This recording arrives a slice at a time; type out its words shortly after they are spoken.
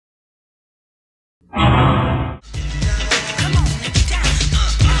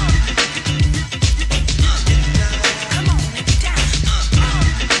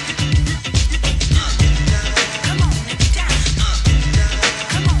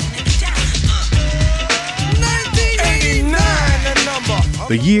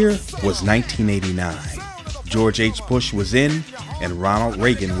The year was 1989. George H. Bush was in and Ronald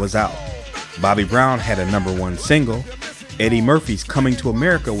Reagan was out. Bobby Brown had a #1 single. Eddie Murphy's Coming to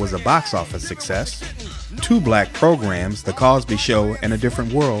America was a box office success. Two black programs, The Cosby Show and A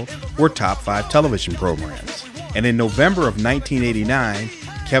Different World, were top 5 television programs. And in November of 1989,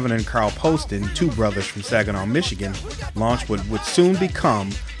 Kevin and Carl Poston, two brothers from Saginaw, Michigan, launched what would soon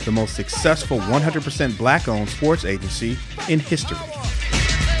become the most successful 100% black-owned sports agency in history.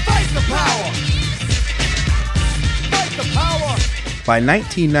 Fight the power. Fight the power. By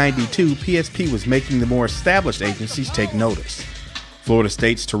 1992, PSP was making the more established agencies take notice. Florida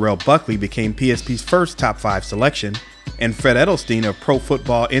State's Terrell Buckley became PSP's first top 5 selection, and Fred Edelstein of Pro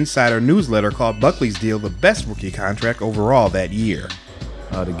Football Insider newsletter called Buckley's deal the best rookie contract overall that year.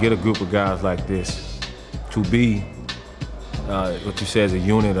 To get a group of guys like this, to be what you say as a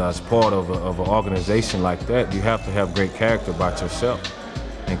unit, as part of an organization like that, you have to have great character about yourself.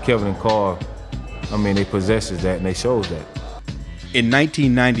 And Kevin and Carl, I mean, they possesses that and they shows that. In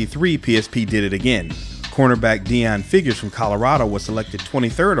 1993, PSP did it again. Cornerback Deon Figures from Colorado was selected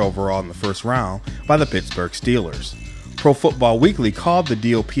 23rd overall in the first round by the Pittsburgh Steelers. Pro Football Weekly called the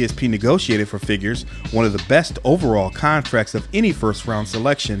deal PSP negotiated for Figures one of the best overall contracts of any first-round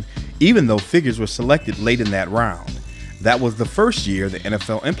selection, even though Figures was selected late in that round. That was the first year the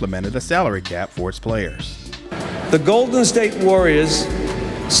NFL implemented a salary cap for its players. The Golden State Warriors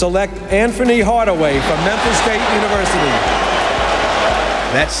select Anthony Hardaway from Memphis State University.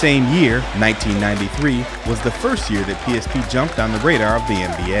 That same year, 1993, was the first year that PSP jumped on the radar of the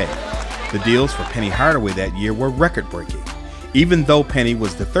NBA. The deals for Penny Hardaway that year were record-breaking. Even though Penny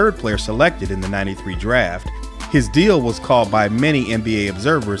was the 3rd player selected in the '93 draft, his deal was called by many NBA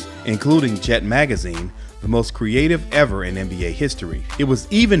observers, including Jet Magazine, the most creative ever in NBA history. It was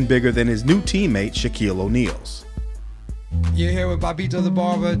even bigger than his new teammate Shaquille O'Neal's. You're here with Bobito the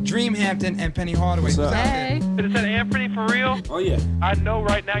Barber, Dream Hampton, and Penny Hardaway. What's up? Hey. Is that Anthony for real? Oh, yeah. I know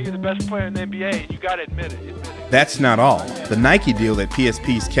right now you're the best player in the NBA. You got to admit it. That's not all. The Nike deal that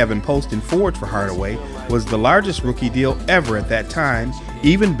PSP's Kevin Poston forged for Hardaway was the largest rookie deal ever at that time,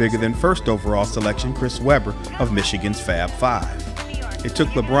 even bigger than first overall selection Chris Webber of Michigan's Fab Five. It took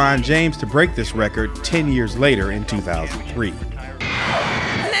LeBron James to break this record 10 years later in 2003.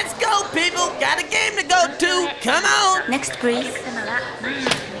 Let's go, people! Got a game to go to! Come on! Next, please.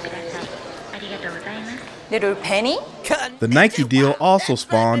 Little Penny? The Nike deal also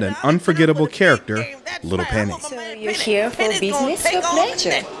spawned an unforgettable character, Little Penny. So you're here for business or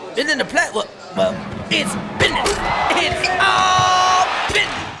pleasure? Business or pleasure? Well, it's business! It's all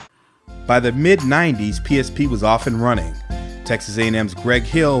business! By the mid-90s, PSP was off and running. Texas A&M's Greg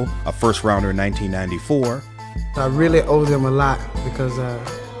Hill, a first-rounder in 1994. I really owe them a lot because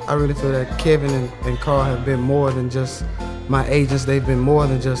I really feel that Kevin and Carl have been more than just my agents. They've been more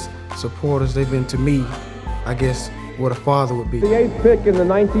than just supporters. They've been, to me, I guess, what a father would be. The 8th pick in the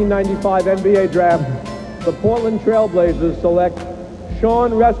 1995 NBA draft, the Portland Trailblazers select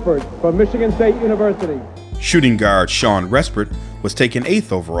Sean Respert from Michigan State University. Shooting guard Sean Respert was taken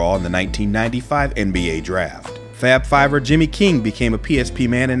 8th overall in the 1995 NBA draft. Fab Fiver Jimmy King became a PSP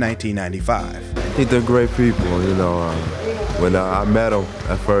man in 1995. I think they're great people, you know. When I met them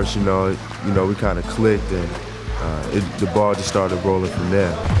at first, you know, we kind of clicked, and the ball just started rolling from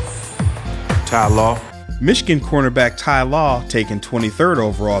there. Ty Law. Michigan cornerback Ty Law, taken 23rd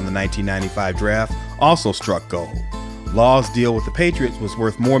overall in the 1995 draft, also struck gold. Law's deal with the Patriots was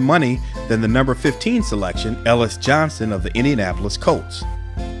worth more money than the number 15 selection, Ellis Johnson of the Indianapolis Colts.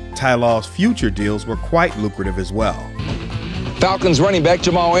 Ty Law's future deals were quite lucrative as well. Falcons running back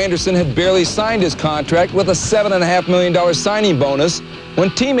Jamal Anderson had barely signed his contract with a $7.5 million signing bonus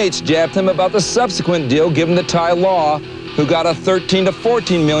when teammates jabbed him about the subsequent deal given to Ty Law, who got a $13 to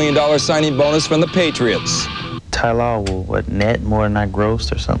 $14 million signing bonus from the Patriots. Ty Law will, net more than I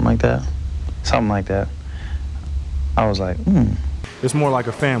grossed or something like that? Something like that. I was like, It's more like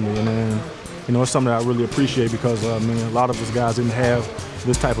a family, and then, it's something that I really appreciate because, a lot of us guys didn't have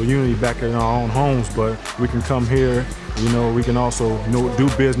this type of unity back in our own homes, but we can come here, we can also, do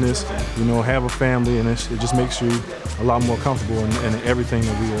business, have a family, and it just makes you a lot more comfortable in everything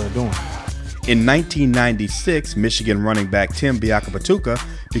that we are doing. In 1996, Michigan running back Tim Biakabatuka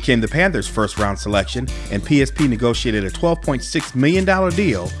became the Panthers' first-round selection, and PSP negotiated a $12.6 million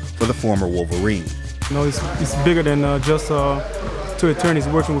deal for the former Wolverine. It's bigger than just two attorneys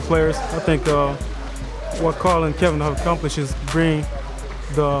working with players. I think what Carl and Kevin have accomplished is bring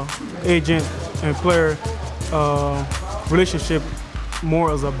the agent and player relationship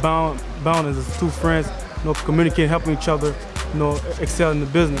more as a bound as two friends, communicate, helping each other, excel in the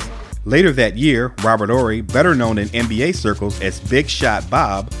business. Later that year, Robert Horry, better known in NBA circles as Big Shot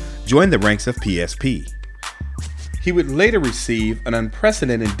Bob, joined the ranks of PSP. He would later receive an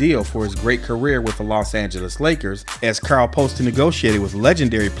unprecedented deal for his great career with the Los Angeles Lakers as Carl Poston negotiated with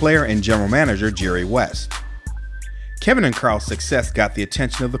legendary player and general manager Jerry West. Kevin and Carl's success got the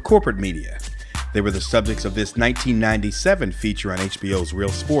attention of the corporate media. They were the subjects of this 1997 feature on HBO's Real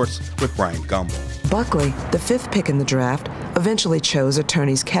Sports with Bryant Gumbel. Buckley, the 5th pick in the draft, eventually chose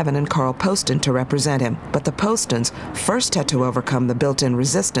attorneys Kevin and Carl Poston to represent him. But the Postons first had to overcome the built-in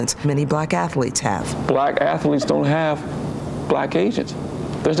resistance many black athletes have. Black athletes don't have black agents.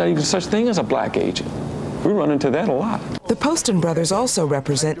 There's not even such thing as a black agent. We run into that a lot. The Poston brothers also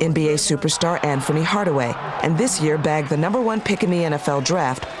represent NBA superstar Anthony Hardaway, and this year bagged the #1 pick in the NFL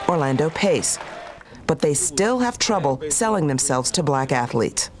draft, Orlando Pace. But they still have trouble selling themselves to black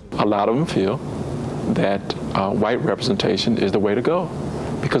athletes. A lot of them feel that white representation is the way to go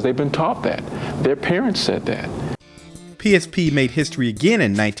because they've been taught that. Their parents said that. PSP made history again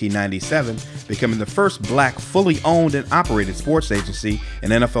in 1997, becoming the first black fully owned and operated sports agency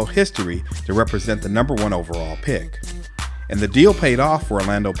in NFL history to represent the #1 overall pick. And the deal paid off for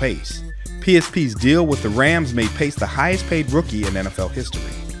Orlando Pace. PSP's deal with the Rams made Pace the highest paid rookie in NFL history.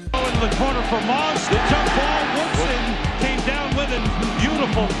 In the corner for Moss, the jump ball, Woodson came down with it.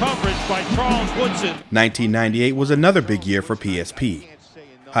 Beautiful coverage by Charles Woodson. 1998 was another big year for PSP.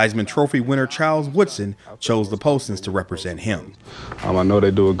 Heisman Trophy winner Charles Woodson chose the Postons to represent him. I know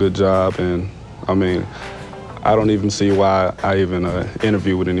they do a good job, and I don't even see why I even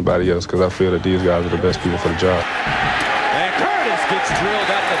interview with anybody else, because I feel that these guys are the best people for the job. And Curtis gets drilled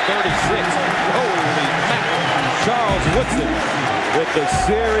at the 36. Holy mackerel. Charles Woodson with the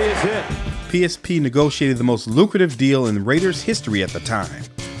serious hit. PSP negotiated the most lucrative deal in Raiders history at the time.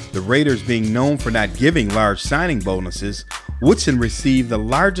 The Raiders being known for not giving large signing bonuses, Woodson received the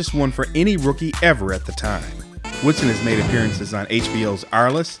largest one for any rookie ever at the time. Woodson has made appearances on HBO's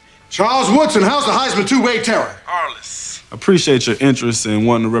Arliss. Charles Woodson, how's the Heisman two-way terror? Arliss. Appreciate your interest in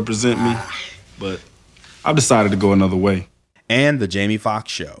wanting to represent me, but I've decided to go another way. And The Jamie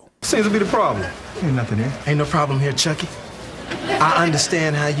Foxx Show. Seems to be the problem. Ain't nothing here. Ain't no problem here, Chucky. I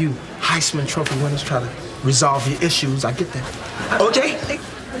understand how you Heisman Trophy winners try to resolve your issues. I get that. OJ?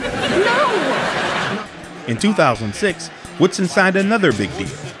 No! In 2006, Woodson signed another big deal,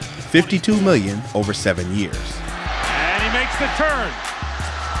 $52 million over 7 years. And he makes the turn.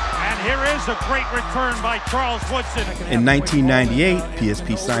 And here is a great return by Charles Woodson. In 1998,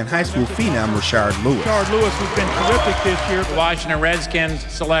 PSP signed high school phenom Rashard Lewis. Rashard Lewis has been terrific this year. The Washington Redskins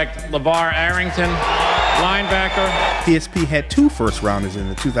select LeVar Arrington, linebacker. PSP had 2 first-rounders in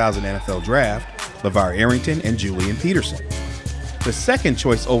the 2000 NFL Draft, LeVar Arrington and Julian Peterson. The second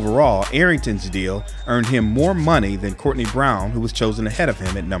choice overall, Arrington's deal earned him more money than Courtney Brown, who was chosen ahead of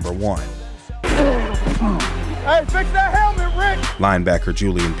him at #1. Hey, fix that helmet, Rick! Linebacker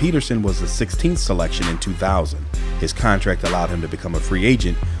Julian Peterson was the 16th selection in 2000. His contract allowed him to become a free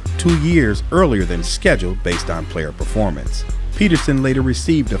agent 2 years earlier than scheduled based on player performance. Peterson later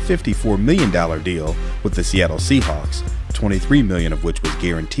received a $54 million deal with the Seattle Seahawks, $23 million of which was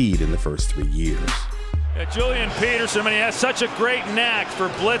guaranteed in the first 3 years. Julian Peterson, he has such a great knack for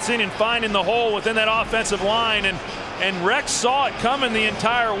blitzing and finding the hole within that offensive line, and Rex saw it coming the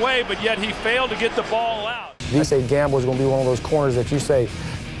entire way, but yet he failed to get the ball out. I say Gamble's going to be one of those corners that you say,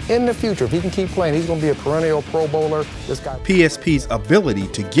 in the future, if he can keep playing, he's going to be a perennial Pro Bowler. This guy. PSP's ability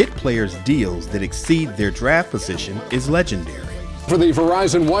to get players deals that exceed their draft position is legendary. For the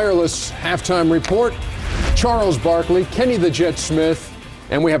Verizon Wireless halftime report, Charles Barkley, Kenny the Jet Smith,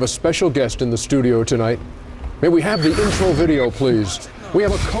 and we have a special guest in the studio tonight. May we have the intro video, please? We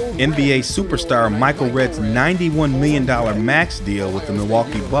have a NBA superstar Michael Redd's $91 million max deal with the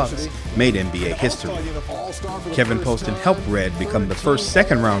Milwaukee Bucks made NBA history. Kevin Poston helped Redd become the first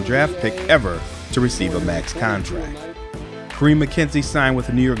second-round draft pick ever to receive a max contract. Kareem McKenzie signed with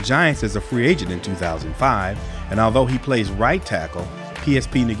the New York Giants as a free agent in 2005, and although he plays right tackle,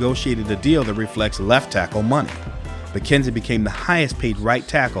 PSP negotiated a deal that reflects left tackle money. McKenzie became the highest paid right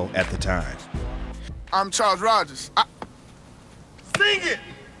tackle at the time. I'm Charles Rogers. Sing it!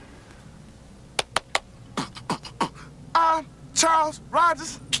 I'm Charles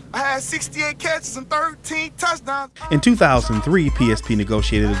Rogers. I had 68 catches and 13 touchdowns. In 2003, PSP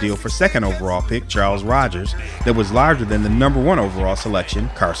negotiated a deal for second overall pick Charles Rogers that was larger than the #1 overall selection,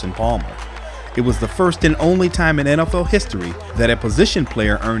 Carson Palmer. It was the first and only time in NFL history that a position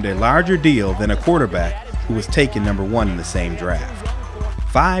player earned a larger deal than a quarterback who was taken number 1 in the same draft.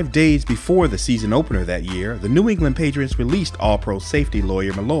 5 days before the season opener that year, the New England Patriots released All-Pro safety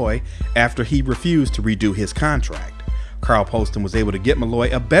Lawyer Milloy after he refused to redo his contract. Carl Poston was able to get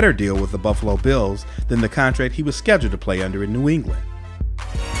Milloy a better deal with the Buffalo Bills than the contract he was scheduled to play under in New England.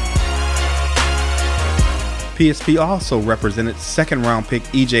 PSP also represented second-round pick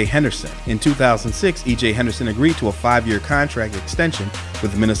E.J. Henderson. In 2006, E.J. Henderson agreed to a 5-year contract extension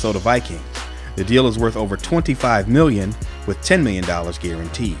with the Minnesota Vikings. The deal is worth over $25 million, with $10 million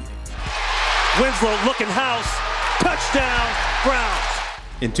guaranteed. Winslow looking house, touchdown, Browns.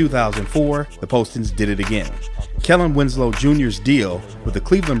 In 2004, the Postons did it again. Kellen Winslow Jr.'s deal with the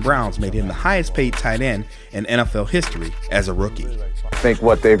Cleveland Browns made him the highest paid tight end in NFL history as a rookie. I think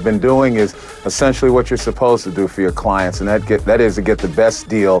what they've been doing is essentially what you're supposed to do for your clients, and that is to get the best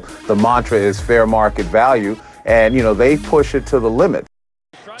deal. The mantra is fair market value, and they push it to the limit.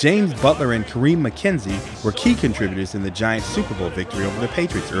 James Butler and Kareem McKenzie were key contributors in the Giants' Super Bowl victory over the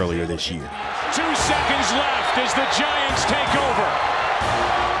Patriots earlier this year. 2 seconds left as the Giants take over.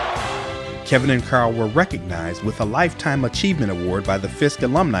 Kevin and Carl were recognized with a Lifetime Achievement Award by the Fisk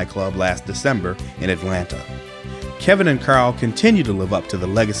Alumni Club last December in Atlanta. Kevin and Carl continue to live up to the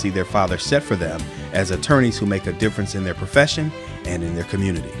legacy their father set for them as attorneys who make a difference in their profession and in their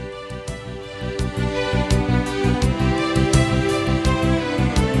community.